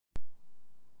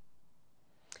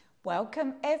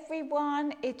Welcome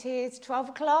everyone, it is 12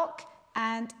 o'clock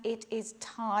and it is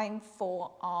time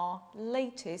for our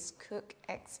latest Cook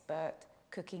Expert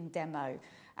cooking demo.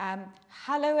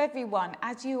 Hello everyone,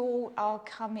 as you all are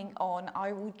coming on,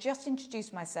 I will just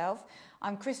introduce myself.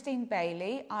 I'm Christine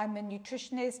Bailey, I'm a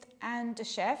nutritionist and a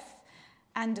chef,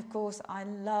 and of course I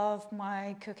love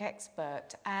my Cook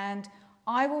Expert, and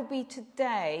I will be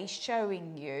today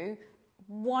showing you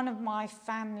one of my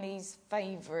family's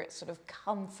favourite sort of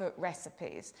comfort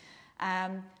recipes.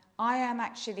 I am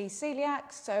actually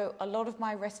celiac, so a lot of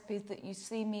my recipes that you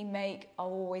see me make are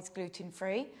always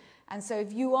gluten-free. And so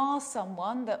if you are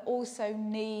someone that also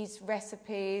needs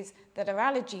recipes that are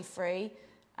allergy-free,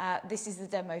 this is the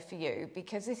demo for you,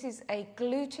 because this is a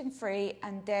gluten-free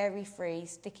and dairy-free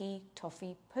sticky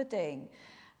toffee pudding.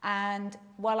 And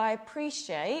while I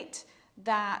appreciate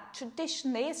that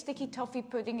traditionally a sticky toffee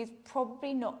pudding is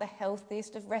probably not the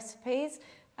healthiest of recipes,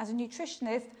 as a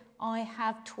nutritionist I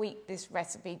have tweaked this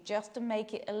recipe just to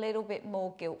make it a little bit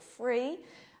more guilt-free.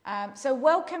 So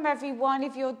welcome everyone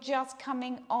if you're just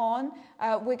coming on.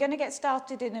 We're going to get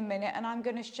started in a minute and I'm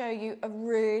going to show you a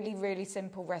really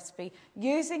simple recipe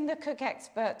using the Cook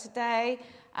Expert today,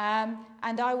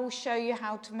 and I will show you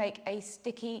how to make a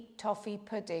sticky toffee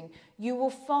pudding. You will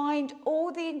find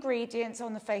all the ingredients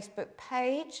on the Facebook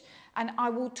page and I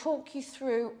will talk you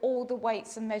through all the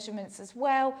weights and measurements as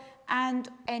well, and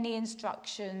any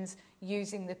instructions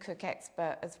using the Cook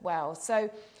Expert as well.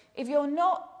 So if you're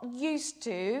not used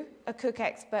to a Cook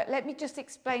Expert, let me just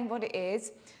explain what it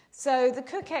is. So the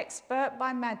Cook Expert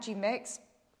by Magimix,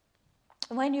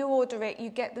 when you order it, you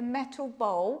get the metal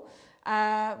bowl,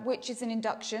 which is an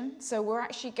induction. So we're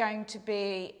actually going to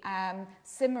be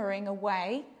simmering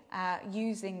away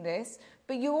using this.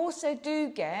 But you also do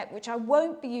get, which I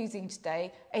won't be using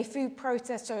today, a food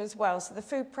processor as well. So the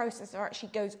food processor actually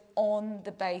goes on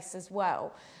the base as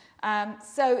well.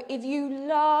 So if you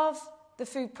love the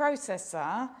food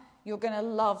processor, you're going to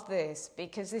love this,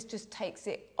 because this just takes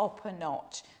it up a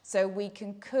notch. So we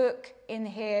can cook in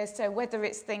here, so whether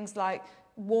it's things like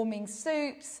warming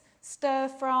soups, stir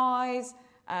fries,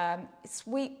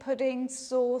 sweet puddings,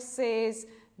 sauces,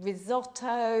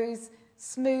 risottos,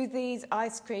 smoothies,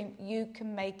 ice cream, you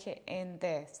can make it in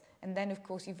this. And then of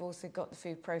course you've also got the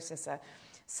food processor.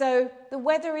 So the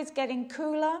weather is getting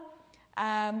cooler.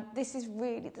 This is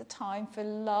really the time for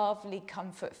lovely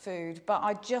comfort food, but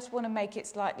I just want to make it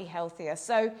slightly healthier.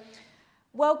 So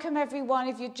welcome everyone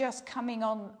if you're just coming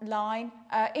online.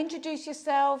 Introduce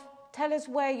yourself, tell us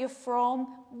where you're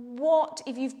from,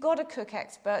 if you've got a Cook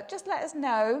Expert, just let us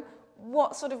know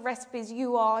what sort of recipes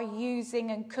you are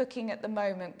using and cooking at the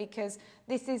moment, because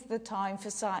this is the time for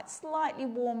slightly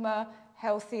warmer,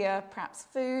 healthier, perhaps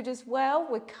food as well.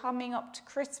 We're coming up to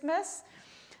Christmas.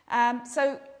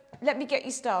 So let me get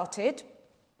you started.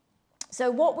 So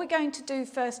what we're going to do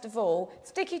first of all,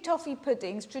 sticky toffee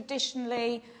puddings,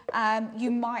 traditionally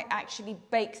you might actually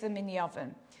bake them in the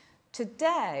oven.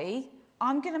 Today,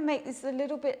 I'm going to make this a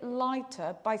little bit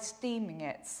lighter by steaming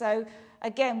it. So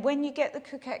again, when you get the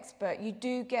Cook Expert, you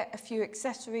do get a few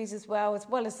accessories as well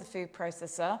as the food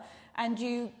processor, and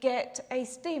you get a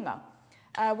steamer,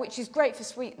 which is great for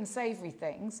sweet and savoury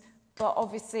things. But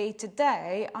obviously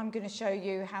today I'm going to show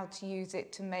you how to use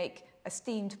it to make a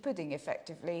steamed pudding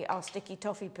effectively, our sticky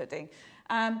toffee pudding.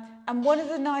 And one of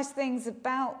the nice things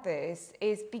about this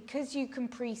is because you can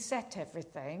preset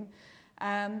everything,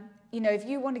 you know, if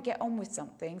you want to get on with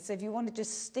something, so if you want to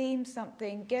just steam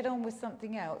something, get on with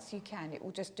something else, you can. It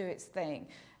will just do its thing.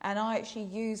 And I actually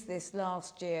used this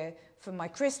last year for my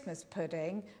Christmas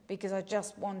pudding because I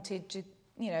just wanted to,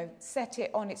 you know, set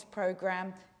it on its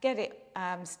program, get it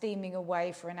steaming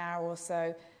away for an hour or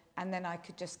so, and then I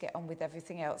could just get on with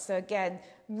everything else. So again,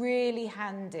 really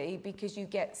handy because you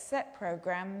get set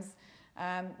programs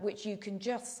which you can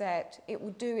just set. It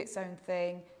will do its own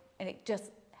thing, and it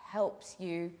just helps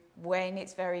you when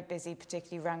it's very busy,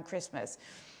 particularly around Christmas.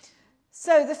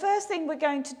 So the first thing we're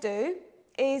going to do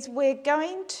is we're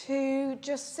going to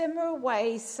just simmer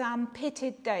away some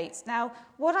pitted dates. Now,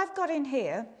 what I've got in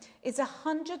here is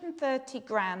 130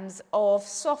 grams of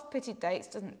soft pitted dates.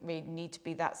 Doesn't really need to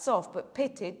be that soft, but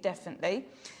pitted definitely.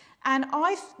 And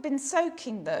I've been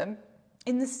soaking them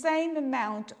in the same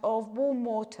amount of warm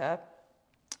water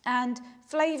and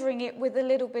flavouring it with a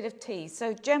little bit of tea.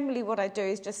 So generally what I do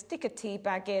is just stick a tea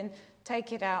bag in,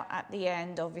 take it out at the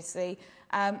end, obviously,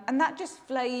 and that just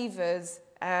flavours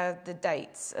the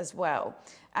dates as well.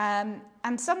 And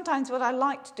sometimes what I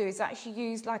like to do is actually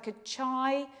use like a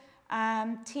chai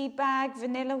tea bag,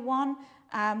 vanilla one,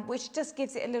 which just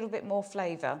gives it a little bit more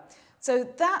flavour. So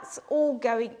that's all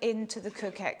going into the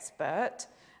Cook Expert.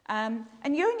 And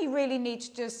you only really need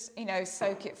to just,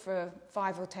 soak it for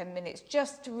 5 or 10 minutes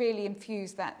just to really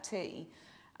infuse that tea.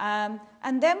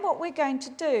 And then what we're going to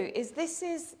do is, this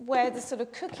is where the sort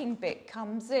of cooking bit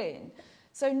comes in.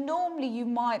 So normally you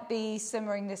might be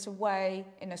simmering this away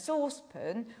in a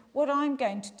saucepan. What I'm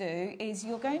going to do is,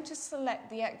 you're going to select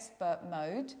the expert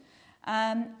mode.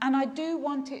 And I do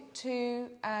want it to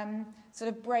sort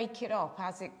of break it up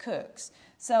as it cooks.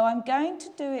 So I'm going to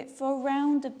do it for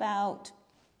around about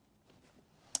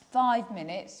 5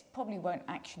 minutes. Probably won't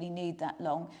actually need that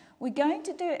long. We're going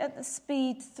to do it at the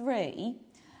speed 3.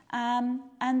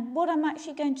 And what I'm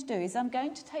actually going to do is, I'm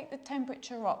going to take the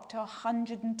temperature up to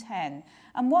 110.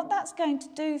 And what that's going to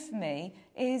do for me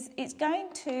is, it's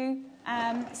going to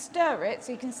stir it.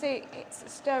 So you can see it's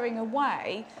stirring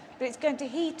away, but it's going to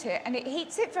heat it. And it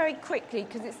heats it very quickly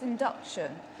because it's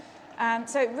induction.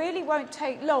 So it really won't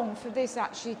take long for this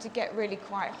actually to get really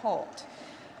quite hot.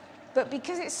 But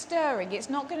because it's stirring, it's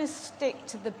not going to stick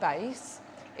to the base.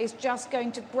 It's just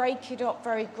going to break it up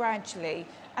very gradually.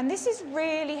 And this is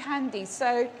really handy.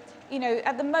 So,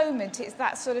 at the moment, it's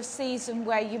that sort of season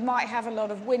where you might have a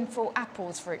lot of windfall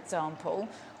apples, for example.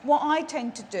 What I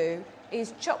tend to do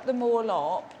is chop them all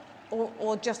up,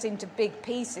 or just into big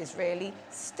pieces, really,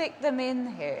 stick them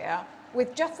in here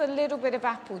with just a little bit of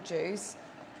apple juice,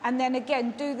 and then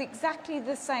again, do exactly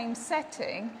the same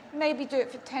setting, maybe do it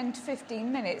for 10 to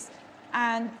 15 minutes,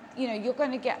 and, you're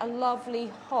going to get a lovely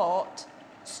hot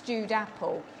stewed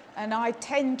apple. And I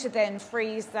tend to then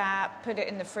freeze that, put it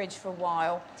in the fridge for a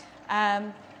while.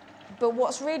 But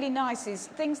what's really nice is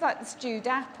things like the stewed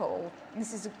apple, and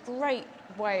this is a great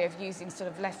way of using sort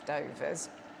of leftovers,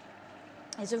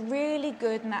 is a really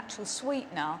good natural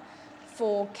sweetener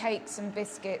for cakes and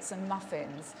biscuits and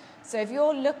muffins. So if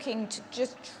you're looking to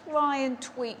just try and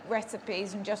tweak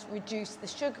recipes and just reduce the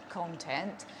sugar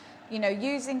content,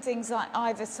 using things like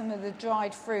either some of the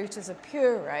dried fruit as a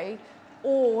puree,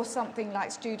 or something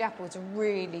like stewed apple is a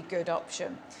really good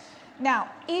option. Now,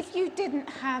 if you didn't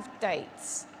have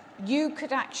dates, you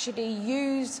could actually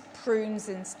use prunes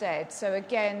instead. So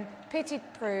again, pitted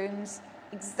prunes,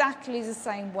 exactly the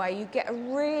same way. You get a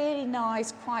really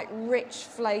nice, quite rich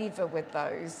flavour with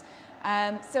those.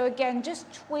 So again, just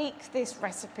tweak this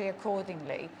recipe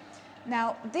accordingly.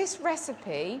 Now, this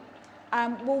recipe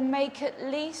will make at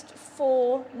least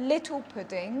 4 little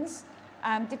puddings,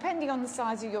 depending on the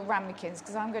size of your ramekins,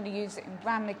 because I'm going to use it in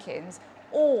ramekins,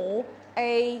 or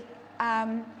a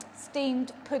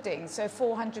steamed pudding, so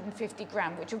 450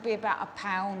 gram, which will be about a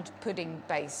pound pudding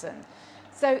basin.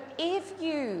 So if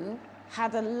you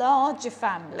had a larger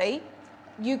family,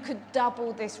 you could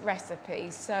double this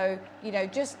recipe. So,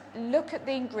 just look at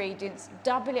the ingredients,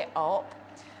 double it up.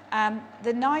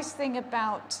 The nice thing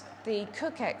about the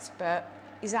Cook Expert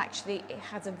is actually it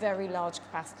has a very large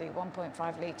capacity,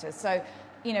 1.5 litres. So,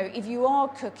 if you are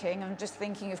cooking, I'm just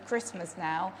thinking of Christmas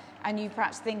now, and you're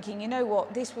perhaps thinking,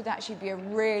 this would actually be a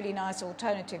really nice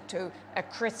alternative to a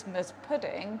Christmas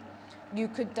pudding, you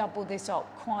could double this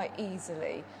up quite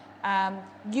easily.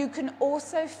 You can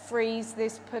also freeze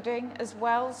this pudding as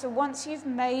well. So once you've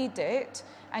made it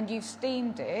and you've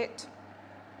steamed it,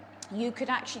 you could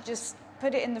actually just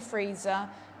put it in the freezer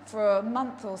for a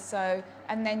month or so,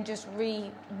 and then just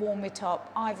re-warm it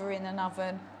up either in an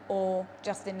oven or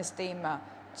just in a steamer,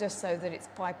 just so that it's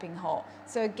piping hot.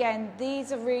 So again,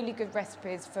 these are really good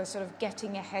recipes for sort of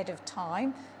getting ahead of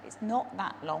time. It's not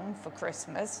that long for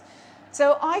Christmas.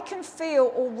 So I can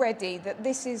feel already that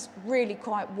this is really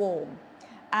quite warm.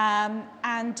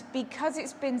 And because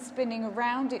it's been spinning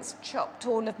around, it's chopped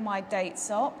all of my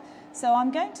dates up. So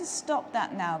I'm going to stop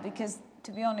that now because,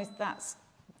 to be honest, that's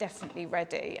definitely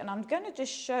ready. And I'm going to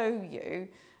just show you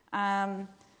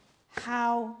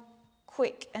how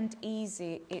quick and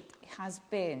easy it has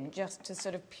been just to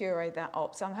sort of puree that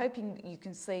up. So I'm hoping you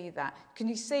can see that. Can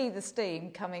you see the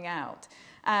steam coming out?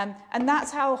 And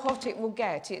that's how hot it will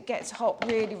get. It gets hot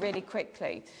really, really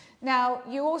quickly. Now,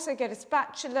 you also get a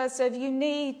spatula, so if you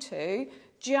need to,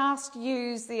 just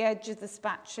use the edge of the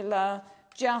spatula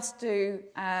just to,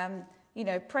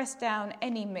 press down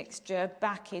any mixture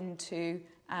back into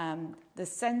the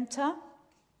centre.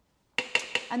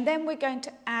 And then we're going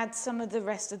to add some of the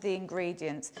rest of the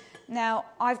ingredients. Now,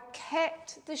 I've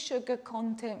kept the sugar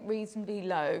content reasonably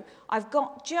low. I've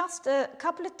got just a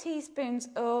couple of teaspoons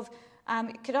of,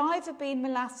 it could either be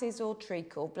molasses or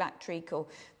treacle, black treacle.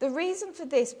 The reason for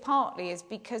this partly is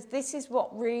because this is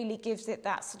what really gives it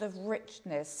that sort of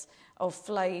richness of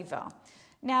flavour.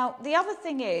 Now, the other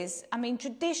thing is,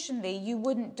 traditionally you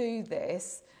wouldn't do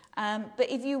this, but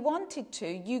if you wanted to,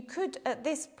 you could, at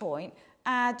this point,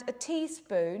 add a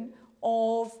teaspoon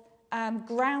of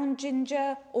ground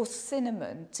ginger or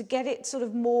cinnamon to get it sort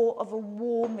of more of a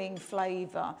warming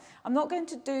flavour. I'm not going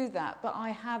to do that, but I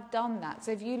have done that.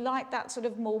 So if you like that sort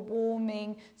of more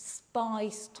warming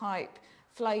spice type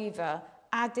flavour,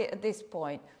 add it at this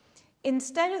point.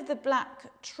 Instead of the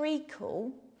black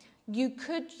treacle, you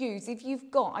could use, if you've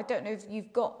got, I don't know if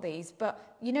you've got these,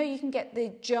 but you know you can get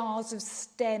the jars of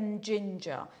stem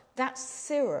ginger. That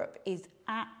syrup is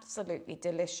absolutely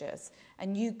delicious,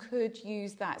 and you could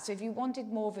use that. So if you wanted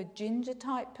more of a ginger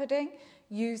type pudding,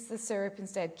 use the syrup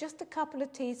instead. Just a couple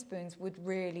of teaspoons would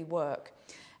really work.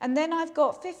 And then I've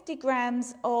got 50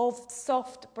 grams of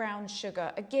soft brown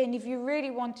sugar. Again, if you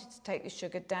really wanted to take the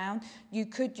sugar down, you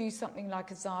could use something like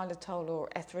a xylitol or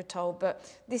erythritol, but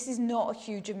this is not a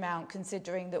huge amount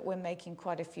considering that we're making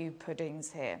quite a few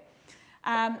puddings here.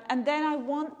 And then I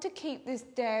want to keep this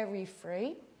dairy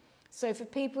free. So for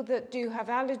people that do have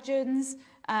allergens,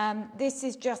 this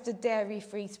is just a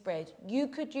dairy-free spread. You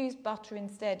could use butter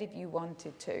instead if you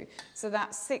wanted to. So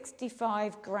that's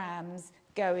 65 grams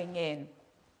going in.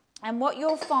 And what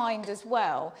you'll find as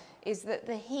well is that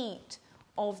the heat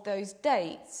of those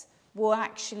dates will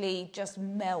actually just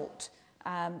melt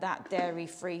that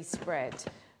dairy-free spread.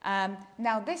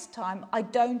 Now this time I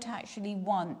don't actually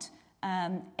want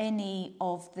any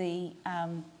of the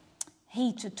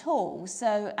heat at all,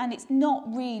 and it's not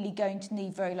really going to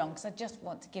need very long because I just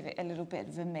want to give it a little bit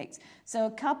of a mix. So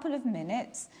a couple of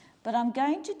minutes, but I'm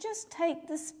going to just take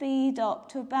the speed up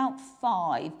to about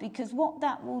 5, because what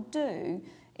that will do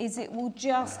is it will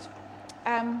just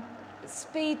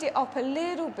speed it up a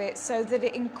little bit so that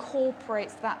it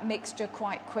incorporates that mixture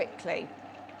quite quickly.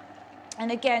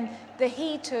 And again, the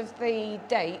heat of the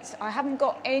dates, I haven't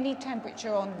got any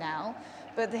temperature on now,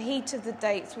 but the heat of the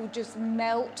dates will just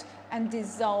melt and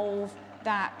dissolve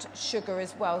that sugar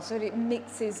as well, so that it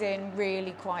mixes in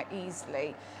really quite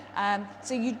easily.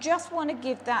 So you just want to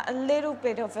give that a little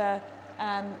bit of a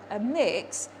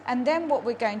mix, and then what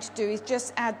we're going to do is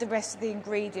just add the rest of the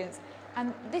ingredients.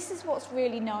 And this is what's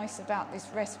really nice about this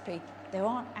recipe. There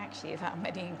aren't actually that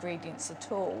many ingredients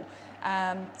at all.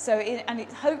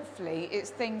 Hopefully it's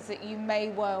things that you may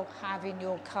well have in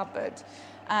your cupboard.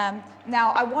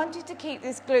 Now, I wanted to keep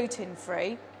this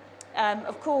gluten-free.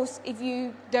 Of course, if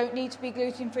you don't need to be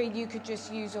gluten-free, you could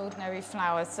just use ordinary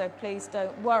flour, so please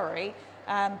don't worry.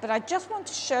 But I just want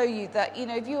to show you that, you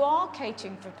know, if you are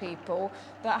catering for people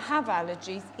that have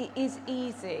allergies, it is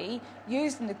easy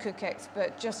using the Cook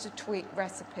Expert just to tweak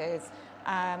recipes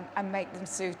and make them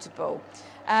suitable.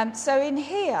 So in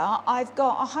here, I've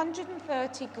got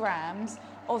 130 grams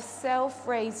of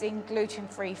self-raising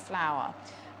gluten-free flour.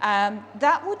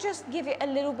 That will just give it a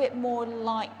little bit more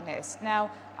lightness.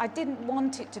 Now, I didn't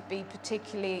want it to be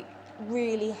particularly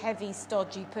really heavy,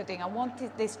 stodgy pudding. I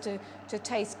wanted this to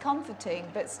taste comforting,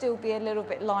 but still be a little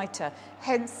bit lighter,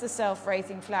 hence the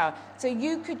self-raising flour. So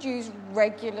you could use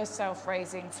regular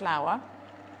self-raising flour.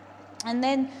 And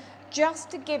then just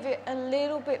to give it a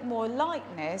little bit more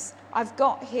lightness, I've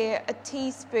got here a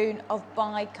teaspoon of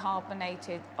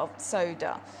bicarbonate of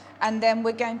soda. And then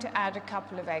we're going to add a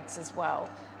couple of eggs as well.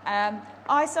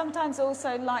 I sometimes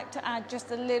also like to add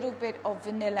just a little bit of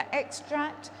vanilla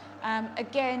extract.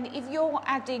 Again, if you're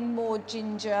adding more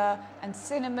ginger and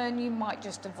cinnamon, you might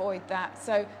just avoid that.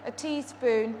 So a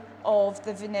teaspoon of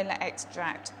the vanilla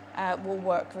extract will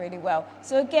work really well.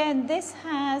 So again, this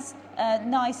has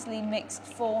nicely mixed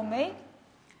for me.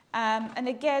 And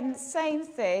again, same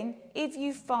thing, if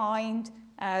you find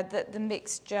that the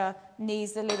mixture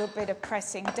needs a little bit of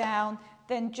pressing down,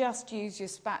 then just use your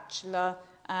spatula.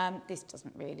 This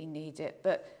doesn't really need it,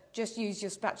 but just use your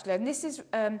spatula. And this is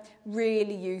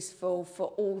really useful for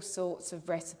all sorts of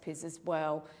recipes as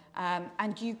well.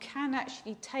 And you can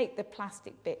actually take the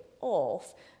plastic bit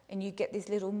off and you get this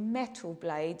little metal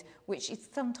blade, which is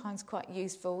sometimes quite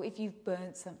useful. If you've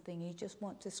burnt something, you just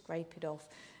want to scrape it off,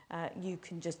 you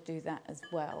can just do that as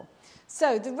well.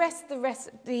 So the rest of the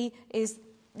recipe is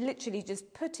literally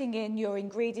just putting in your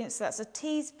ingredients. So that's a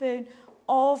teaspoon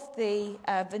of the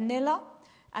vanilla,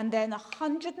 and then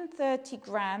 130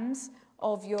 grams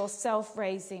of your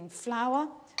self-raising flour.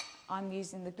 I'm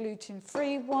using the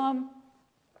gluten-free one.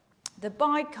 The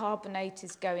bicarbonate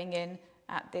is going in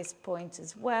at this point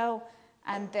as well,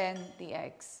 and then the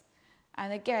eggs.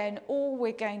 And again, all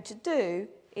we're going to do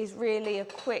is really a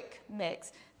quick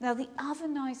mix. Now, the other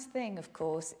nice thing, of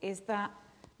course, is that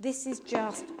this is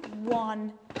just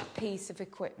one piece of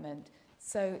equipment.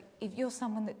 So if you're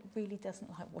someone that really doesn't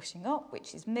like washing up,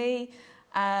 which is me,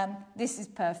 this is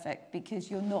perfect because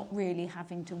you're not really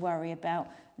having to worry about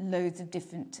loads of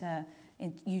different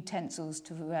utensils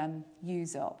to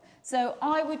use up. So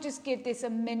I would just give this a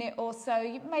minute or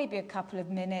so, maybe a couple of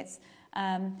minutes.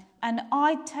 And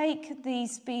I take the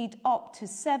speed up to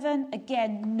 7.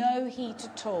 Again, no heat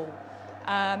at all.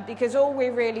 Because all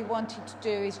we're really wanting to do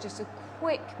is just a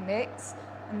quick mix,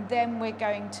 and then we're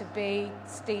going to be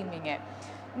steaming it.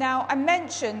 Now, I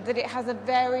mentioned that it has a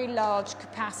very large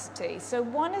capacity. So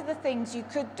one of the things you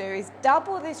could do is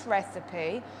double this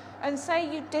recipe, and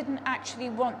say you didn't actually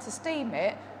want to steam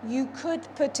it, you could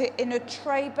put it in a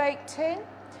tray bake tin.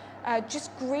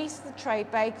 Just grease the tray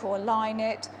bake or line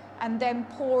it, and then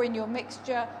pour in your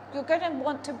mixture. You're going to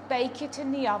want to bake it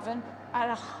in the oven at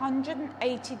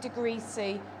 180 degrees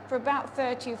C for about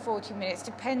 30 or 40 minutes,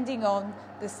 depending on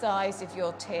the size of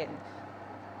your tin.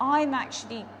 I'm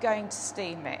actually going to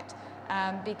steam it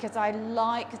because I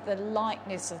like the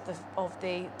lightness of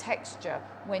the texture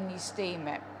when you steam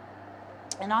it.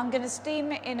 And I'm going to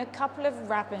steam it in a couple of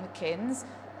ramekins,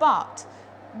 but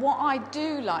what I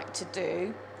do like to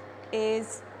do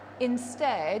is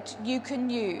instead you can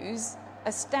use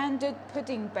a standard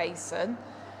pudding basin.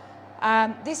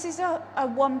 This is a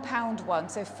 1 pound one,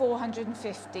 so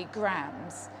 450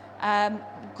 grams.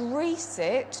 Grease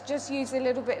it, just use a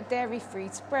little bit of dairy-free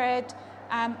spread,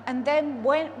 and then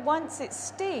once it's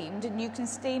steamed, and you can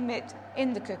steam it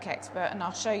in the Cook Expert, and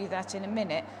I'll show you that in a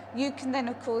minute, you can then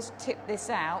of course tip this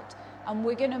out, and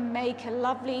we're going to make a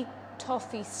lovely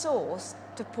toffee sauce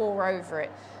to pour over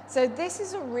it. So this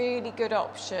is a really good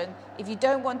option if you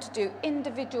don't want to do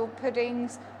individual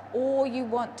puddings, or you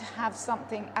want to have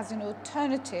something as an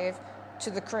alternative to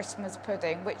the Christmas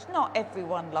pudding, which not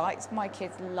everyone likes. My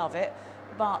kids love it,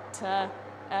 but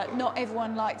not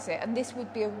everyone likes it, and this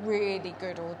would be a really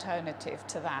good alternative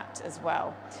to that as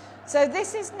well. So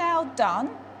this is now done,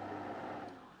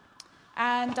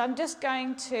 and I'm just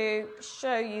going to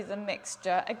show you the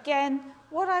mixture. Again,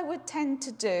 what I would tend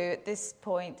to do at this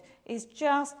point is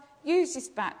just use your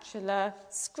spatula,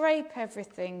 scrape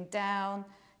everything down,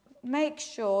 make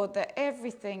sure that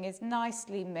everything is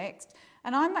nicely mixed.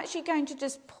 And I'm actually going to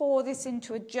just pour this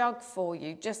into a jug for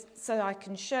you, just so I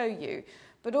can show you.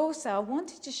 But also, I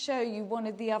wanted to show you one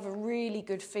of the other really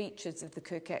good features of the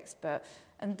Cook Expert,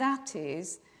 and that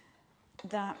is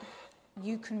that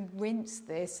you can rinse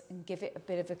this and give it a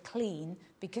bit of a clean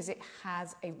because it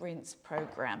has a rinse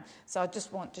program. So I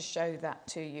just want to show that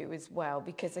to you as well,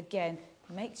 because again,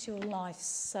 it makes your life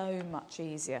so much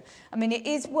easier. I mean, it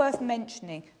is worth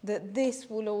mentioning that this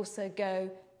will also go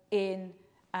in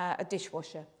a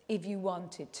dishwasher if you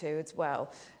wanted to as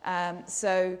well.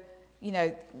 So, you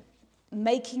know,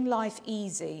 making life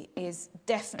easy is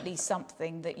definitely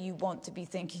something that you want to be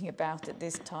thinking about at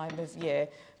this time of year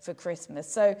for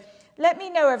Christmas. So let me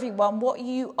know, everyone, what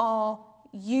you are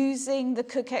using the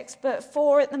Cook Expert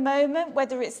for at the moment,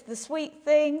 whether it's the sweet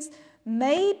things.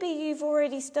 Maybe you've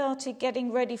already started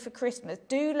getting ready for Christmas.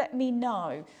 Do let me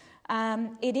know.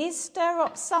 It is Stir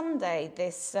Up Sunday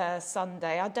this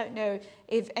Sunday. I don't know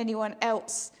if anyone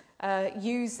else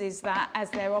uses that as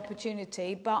their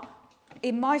opportunity, but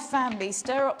in my family,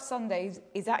 Stir Up Sunday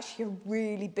is actually a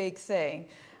really big thing.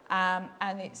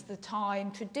 And it's the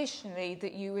time traditionally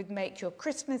that you would make your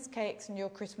Christmas cakes and your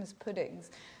Christmas puddings.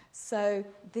 So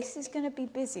this is going to be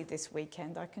busy this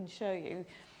weekend, I can show you.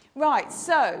 Right,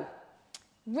 so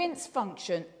rinse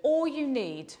function, all you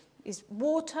need is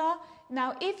water.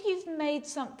 Now, if you've made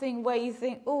something where you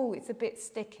think, oh, it's a bit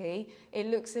sticky, it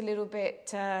looks a little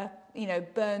bit, you know,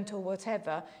 burnt or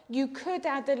whatever, you could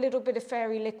add a little bit of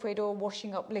fairy liquid or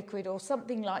washing up liquid or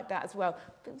something like that as well.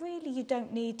 But really, you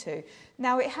don't need to.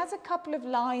 Now, it has a couple of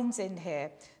lines in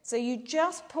here. So you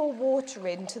just pour water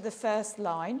into the first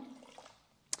line.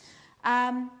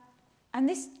 And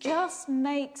this just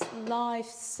makes life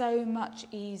so much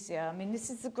easier. I mean, this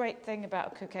is the great thing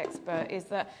about Cook Expert is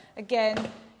that,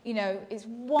 again, you know, it's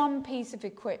one piece of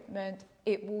equipment.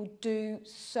 It will do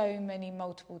so many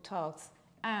multiple tasks,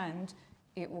 and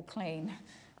it will clean,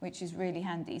 which is really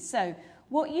handy. So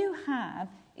what you have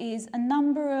is a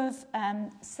number of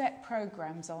set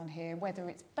programs on here, whether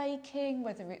it's baking,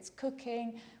 whether it's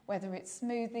cooking, whether it's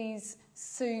smoothies,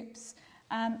 soups.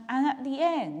 And at the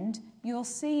end, you'll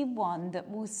see one that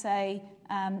will say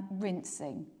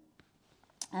rinsing.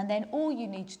 And then all you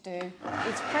need to do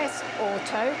is press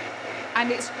auto,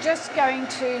 and it's just going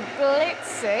to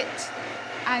blitz it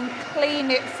and clean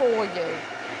it for you.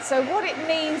 So what it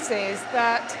means is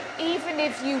that even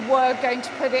if you were going to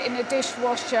put it in a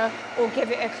dishwasher or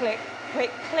give it a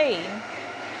quick clean,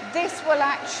 this will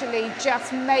actually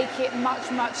just make it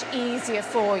much, much easier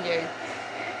for you.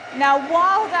 Now,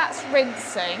 while that's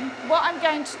rinsing, what I'm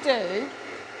going to do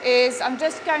is I'm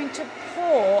just going to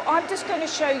pour, I'm just going to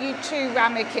show you 2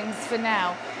 ramekins for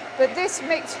now, but this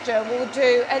mixture will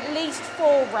do at least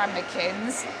 4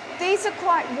 ramekins. These are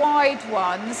quite wide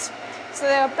ones, so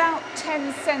they're about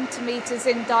 10 centimetres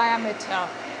in diameter,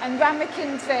 and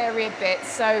ramekins vary a bit,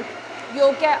 so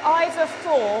you'll get either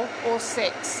 4 or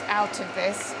 6 out of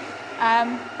this,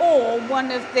 or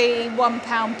one of the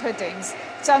 £1 puddings.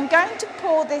 So I'm going to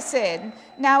pour this in.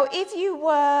 Now, if you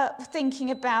were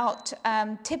thinking about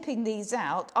tipping these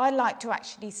out, I like to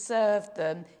actually serve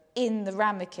them in the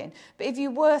ramekin. But if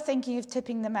you were thinking of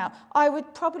tipping them out, I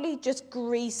would probably just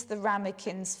grease the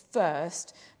ramekins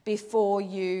first before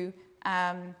you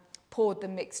poured the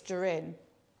mixture in.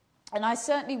 And I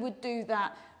certainly would do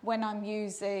that when I'm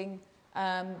using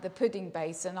the pudding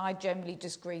base, and I generally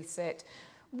just grease it.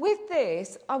 With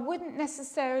this, I wouldn't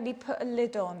necessarily put a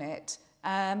lid on it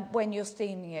when you're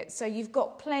steaming it. So you've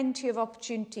got plenty of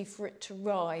opportunity for it to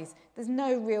rise. There's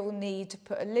no real need to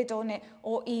put a lid on it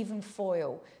or even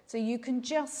foil. So you can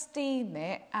just steam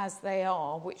it as they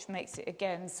are, which makes it,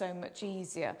 again, so much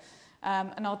easier.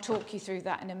 And I'll talk you through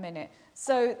that in a minute.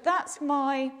 So that's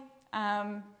my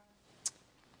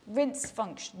rinse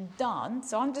function done.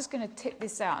 So I'm just going to tip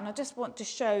this out, and I just want to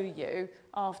show you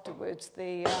afterwards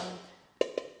the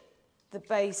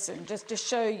basin, just to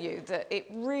show you that it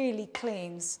really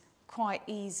cleans quite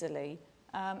easily,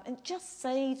 and just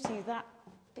saves you that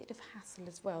bit of hassle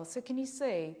as well. So can you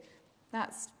see?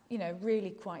 That's, you know, really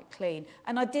quite clean.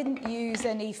 And I didn't use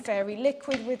any fairy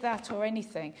liquid with that or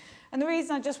anything. And the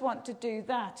reason I just want to do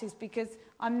that is because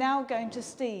I'm now going to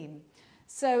steam.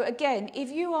 So again,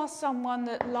 if you are someone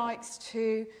that likes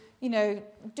to, you know,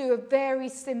 do a very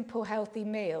simple, healthy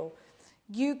meal,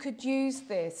 you could use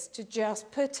this to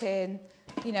just put in,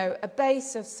 you know, a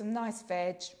base of some nice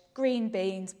veg, green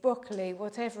beans, broccoli,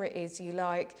 whatever it is you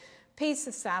like, piece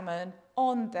of salmon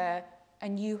on there,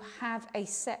 and you have a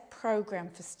set program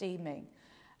for steaming.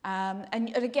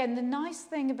 And again, the nice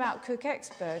thing about Cook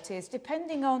Expert is,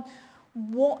 depending on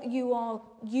what you are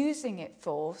using it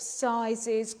for,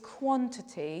 sizes,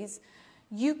 quantities,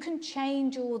 you can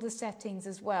change all the settings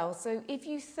as well. So if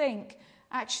you think,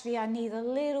 actually, I need a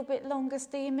little bit longer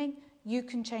steaming, you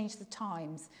can change the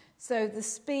times. So the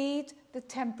speed, the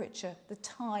temperature, the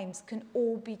times can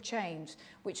all be changed,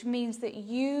 which means that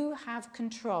you have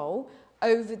control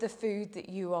over the food that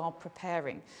you are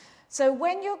preparing. So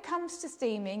when it comes to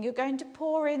steaming, you're going to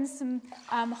pour in some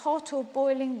hot or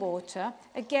boiling water,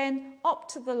 again, up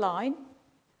to the line,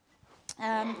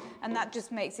 and that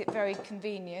just makes it very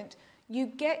convenient. You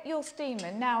get your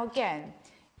steamer. Now, again,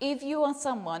 if you are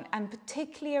someone, and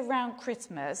particularly around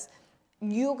Christmas,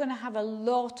 you're going to have a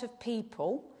lot of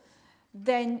people,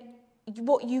 then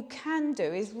what you can do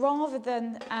is, rather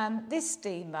than this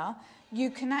steamer, you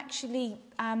can actually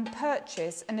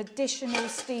purchase an additional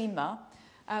steamer,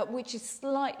 which is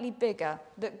slightly bigger,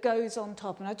 that goes on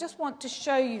top. And I just want to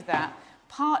show you that,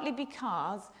 partly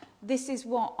because this is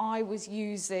what I was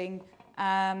using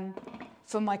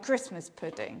for my Christmas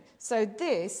pudding. So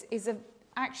this is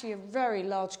actually a very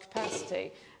large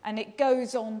capacity, and it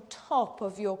goes on top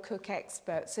of your Cook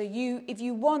Expert. So if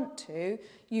you want to,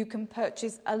 you can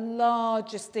purchase a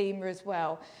larger steamer as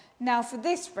well. Now, for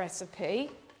this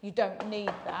recipe, you don't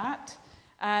need that.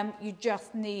 You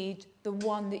just need the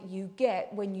one that you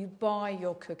get when you buy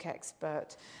your Cook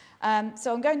Expert.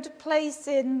 So I'm going to place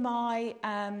in my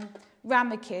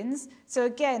ramekins. So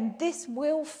again, this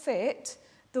will fit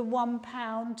the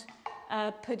 £1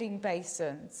 pudding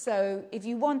basin. So if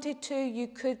you wanted to, you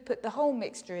could put the whole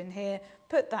mixture in here,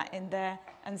 put that in there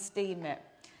and steam it.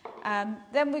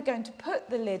 Then we're going to put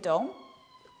the lid on.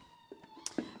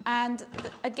 And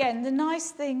again, the nice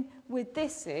thing with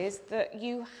this is that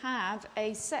you have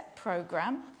a set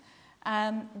program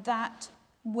that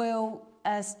will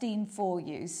steam for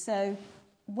you. So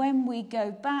when we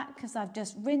go back, because I've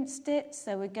just rinsed it,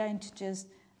 so we're going to just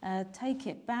take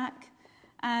it back,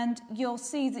 and you'll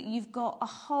see that you've got a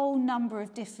whole number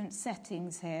of different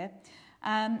settings here.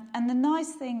 And the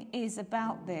nice thing is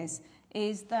about this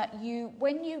is that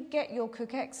when you get your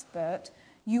Cook Expert,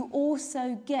 you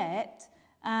also get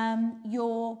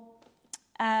your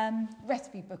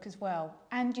recipe book as well,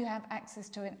 and you have access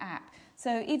to an app.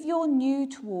 So if you're new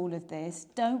to all of this,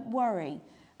 don't worry,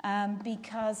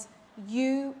 because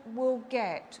you will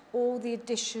get all the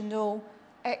additional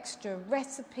extra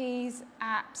recipes,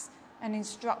 apps and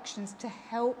instructions to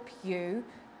help you,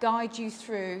 guide you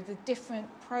through the different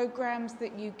programs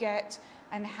that you get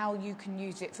and how you can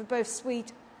use it for both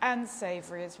sweet and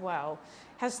savoury as well.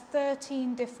 It has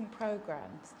 13 different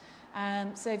programs.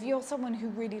 So if you're someone who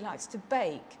really likes to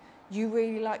bake, you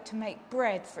really like to make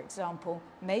bread, for example.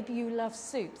 Maybe you love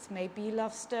soups, maybe you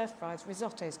love stir fries,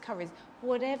 risottos, curries,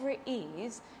 whatever it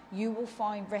is, you will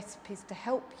find recipes to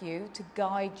help you, to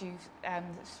guide you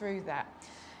through that.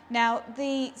 Now,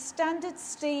 the standard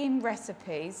steam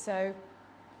recipes, so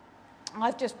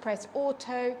I've just pressed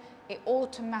auto, it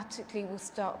automatically will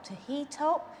start to heat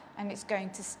up and it's going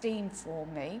to steam for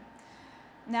me.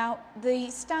 Now, the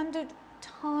standard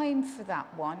time for that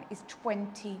one is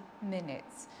 20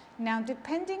 minutes. Now,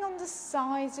 depending on the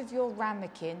size of your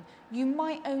ramekin, you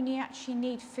might only actually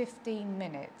need 15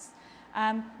 minutes.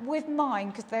 With mine,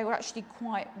 because they were actually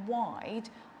quite wide,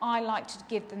 I like to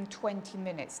give them 20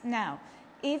 minutes. Now,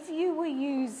 if you were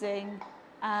using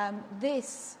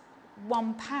this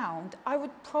 £1, I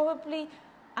would probably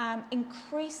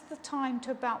increase the time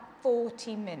to about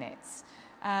 40 minutes.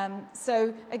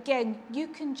 So again, you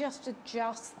can just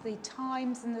adjust the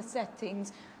times and the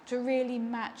settings to really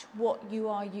match what you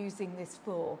are using this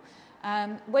for.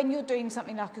 When you're doing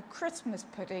something like a Christmas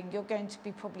pudding, you're going to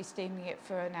be probably steaming it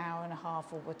for an hour and a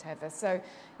half or whatever. So,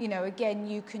 you know, again,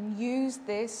 you can use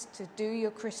this to do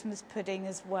your Christmas pudding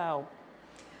as well.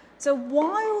 So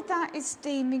while that is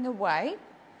steaming away,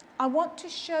 I want to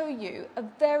show you a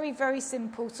very, very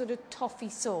simple sort of toffee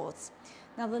sauce.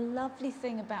 Now, the lovely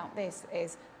thing about this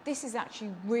is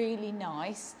actually really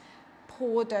nice,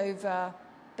 poured over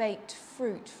baked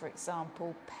fruit, for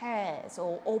example, pears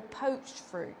or poached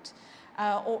fruit,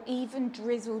 or even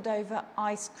drizzled over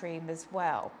ice cream as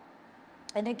well.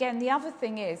 And again, the other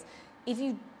thing is, if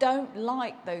you don't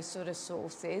like those sort of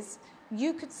sauces,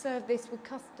 you could serve this with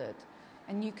custard.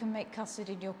 And you can make custard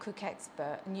in your Cook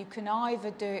Expert, and you can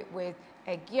either do it with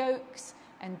egg yolks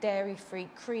and dairy-free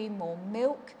cream or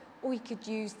milk, or you could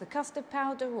use the custard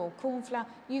powder or corn flour.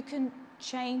 You can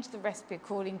change the recipe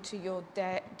according to your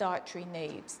dietary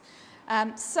needs.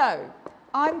 So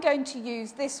I'm going to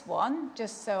use this one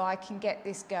just so I can get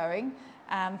this going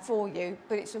for you,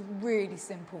 but it's a really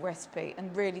simple recipe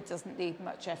and really doesn't need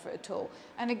much effort at all.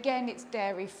 And again, it's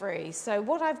dairy-free. So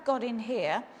what I've got in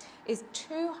here is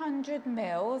 200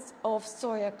 mils of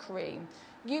soya cream.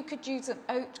 You could use an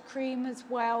oat cream as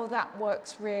well, that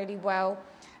works really well.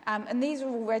 And these are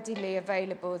all readily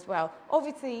available as well.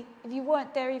 Obviously, if you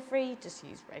weren't dairy-free, just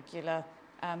use regular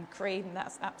cream,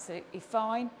 that's absolutely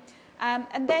fine.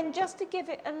 And then just to give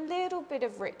it a little bit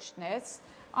of richness,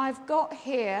 I've got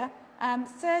here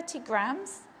 30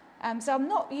 grams, so I'm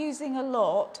not using a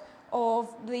lot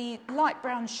of the light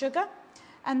brown sugar.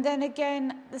 And then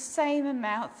again, the same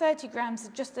amount, 30 grams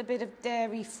of just a bit of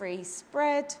dairy-free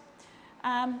spread.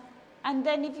 And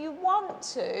then if you want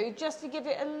to, just to give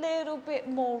it a little bit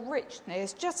more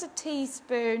richness, just a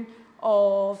teaspoon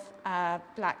of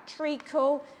black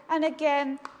treacle. And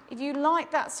again, if you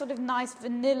like that sort of nice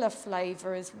vanilla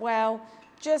flavour as well,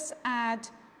 just add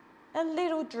a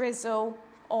little drizzle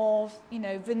of, you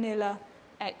know, vanilla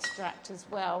extract as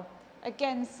well.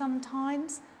 Again,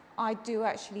 sometimes I do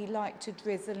actually like to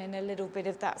drizzle in a little bit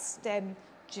of that stem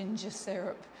ginger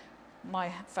syrup.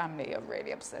 My family are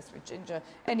really obsessed with ginger.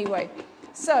 Anyway,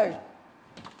 so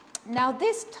now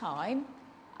this time,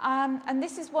 and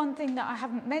this is one thing that I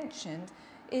haven't mentioned,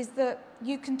 is that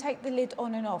you can take the lid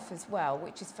on and off as well,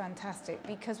 which is fantastic,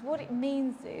 because what it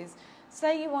means is,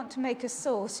 say you want to make a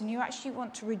sauce and you actually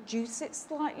want to reduce it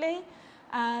slightly,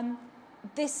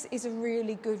 this is a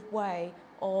really good way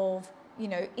of, you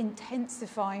know,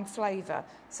 intensifying flavour.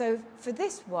 So for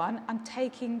this one, I'm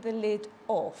taking the lid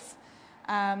off.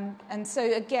 And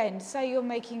so again, say you're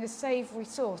making a savoury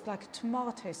sauce, like a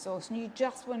tomato sauce, and you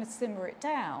just want to simmer it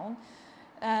down,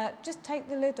 just take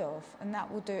the lid off and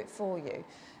that will do it for you.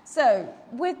 So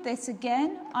with this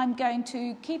again, I'm going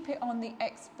to keep it on the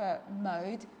expert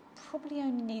mode. Probably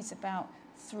only needs about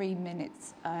 3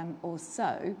 minutes or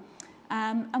so.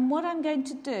 And what I'm going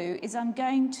to do is I'm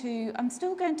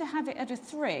still going to have it at a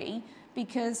 3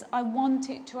 because I want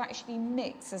it to actually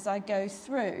mix as I go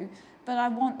through, but I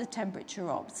want the temperature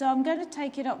up. So I'm going to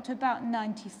take it up to about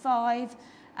 95.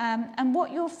 And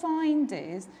what you'll find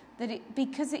is that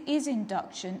because it is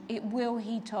induction, it will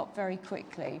heat up very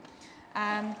quickly.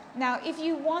 Now, if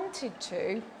you wanted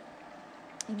to,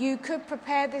 you could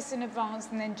prepare this in advance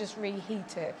and then just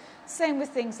reheat it. Same with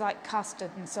things like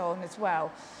custard and so on as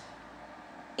well.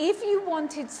 If you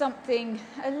wanted something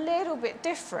a little bit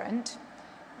different,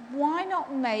 why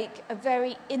not make a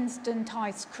very instant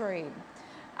ice cream?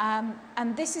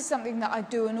 And this is something that I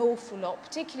do an awful lot,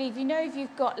 particularly if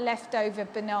you've got leftover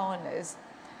bananas.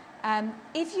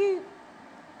 If you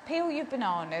peel your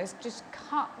bananas, just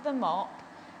cut them up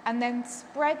and then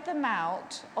spread them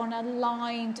out on a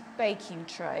lined baking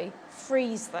tray,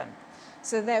 freeze them.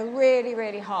 So they're really,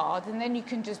 really hard, and then you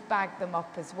can just bag them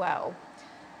up as well.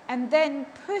 And then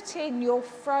put in your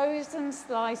frozen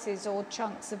slices or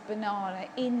chunks of banana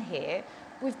in here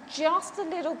with just a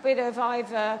little bit of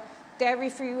either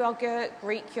dairy-free yogurt,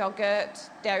 Greek yogurt,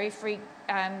 dairy-free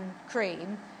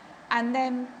cream, and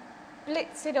then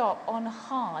blitz it up on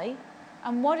high,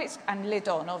 and lid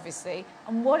on obviously,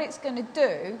 and what it's going to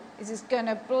do is it's going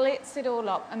to blitz it all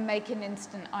up and make an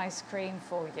instant ice cream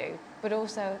for you, but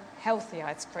also healthy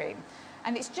ice cream.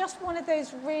 And it's just one of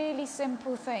those really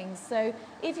simple things. So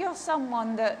if you're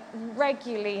someone that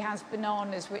regularly has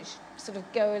bananas which sort of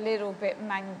go a little bit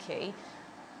manky,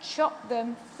 chop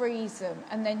them, freeze them,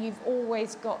 and then you've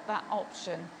always got that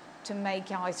option to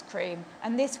make ice cream.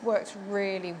 And this works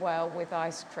really well with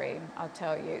ice cream, I'll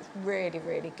tell you. It's really,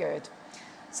 really good.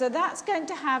 So that's going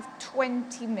to have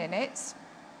 20 minutes.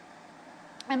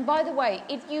 And by the way,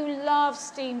 if you love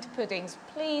steamed puddings,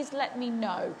 please let me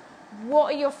know.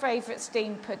 What are your favourite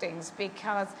steamed puddings?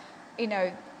 Because, you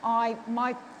know,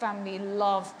 my family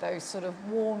love those sort of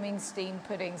warming steamed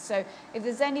puddings. So if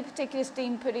there's any particular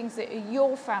steamed puddings that are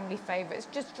your family favourites,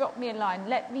 just drop me a line.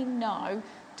 Let me know.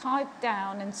 Type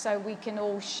down, and so we can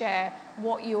all share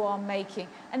what you are making.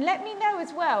 And let me know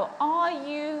as well, are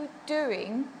you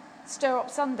doing Stir Up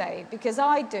Sunday? Because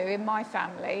I do in my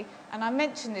family, and I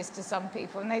mention this to some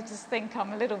people and they just think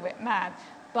I'm a little bit mad.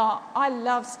 But I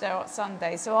love Stir Up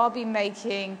Sunday, so I'll be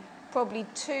making probably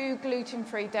 2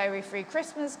 gluten-free, dairy-free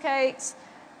Christmas cakes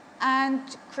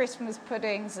and Christmas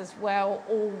puddings as well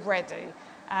already.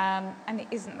 And it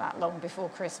isn't that long before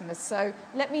Christmas. So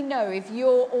let me know if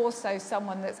you're also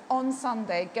someone that's on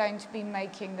Sunday going to be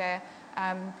making their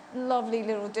lovely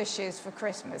little dishes for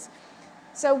Christmas.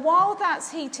 So while that's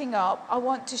heating up, I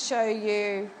want to show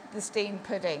you the steamed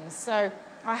puddings. So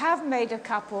I have made a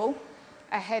couple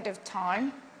ahead of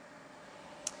time.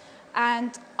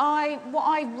 And what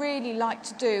I really like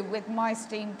to do with my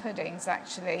steamed puddings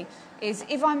actually is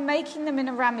if I'm making them in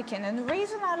a ramekin, and the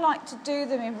reason I like to do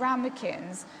them in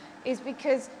ramekins is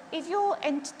because if you're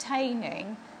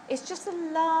entertaining, it's just a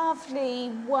lovely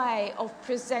way of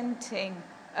presenting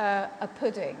a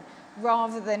pudding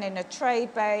rather than in a tray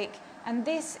bake. And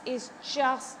this is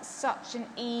just such an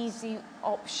easy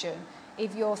option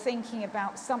if you're thinking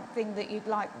about something that you'd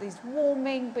like is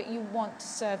warming, but you want to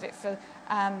serve it for,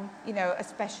 you know, a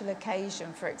special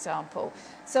occasion, for example.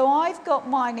 So I've got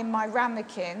mine in my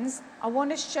ramekins. I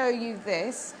want to show you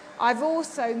this. I've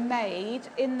also made,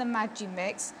 in the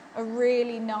Magimix, a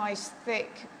really nice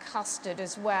thick custard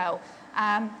as well.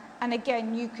 And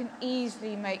again, you can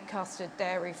easily make custard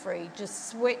dairy-free. Just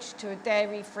switch to a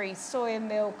dairy-free soya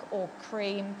milk or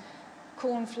cream,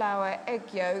 corn flour, egg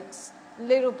yolks,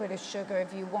 little bit of sugar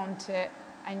if you want it,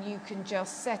 and you can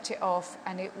just set it off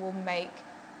and it will make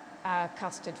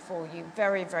custard for you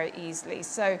very, very easily.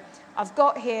 So I've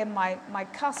got here my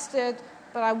custard,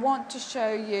 but I want to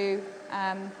show you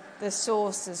the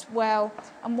sauce as well.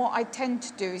 And what I tend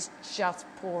to do is just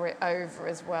pour it over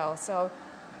as well. So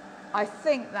I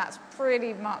think that's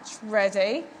pretty much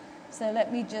ready. So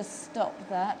let me just stop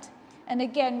that. And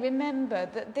again, remember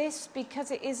that this,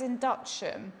 because it is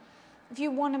induction, if you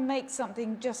want to make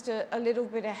something just a little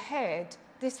bit ahead,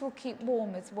 this will keep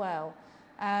warm as well.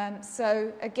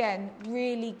 So again,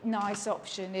 really nice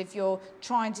option if you're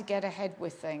trying to get ahead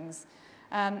with things.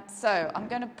 So I'm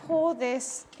going to pour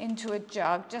this into a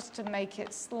jug just to make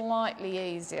it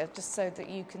slightly easier, just so that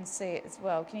you can see it as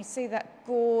well. Can you see that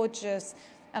gorgeous?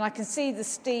 And I can see the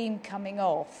steam coming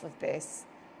off of this.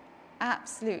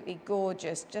 Absolutely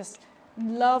gorgeous, just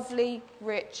lovely,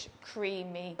 rich,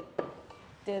 creamy,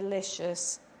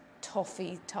 delicious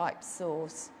toffee type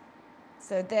sauce.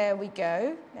 So there we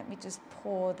go. Let me just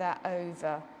pour that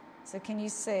over. So can you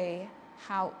see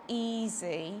how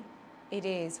easy it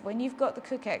is? When you've got the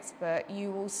Cook Expert, you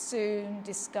will soon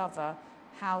discover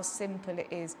how simple it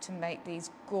is to make these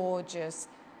gorgeous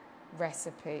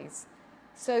recipes.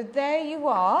 So there you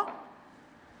are.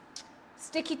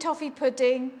 Sticky toffee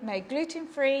pudding, made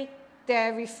gluten-free,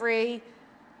 dairy-free,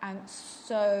 and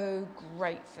so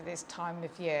great for this time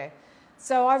of year.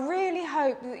 So I really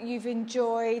hope that you've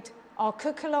enjoyed our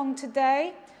cook-along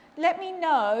today. Let me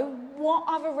know what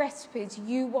other recipes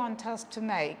you want us to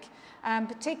make,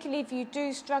 particularly if you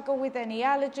do struggle with any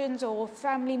allergens or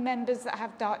family members that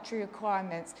have dietary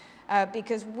requirements,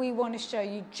 because we want to show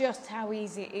you just how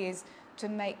easy it is to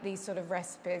make these sort of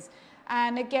recipes.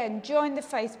 And again, join the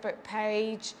Facebook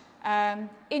page,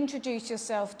 introduce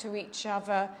yourself to each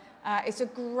other. It's a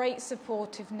great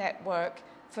supportive network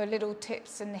for little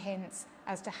tips and hints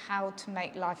as to how to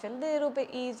make life a little bit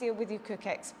easier with your Cook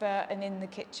Expert and in the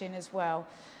kitchen as well.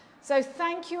 So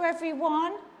thank you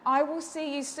everyone. I will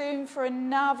see you soon for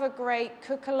another great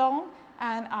cook along,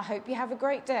 and I hope you have a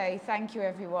great day. Thank you,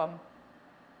 everyone.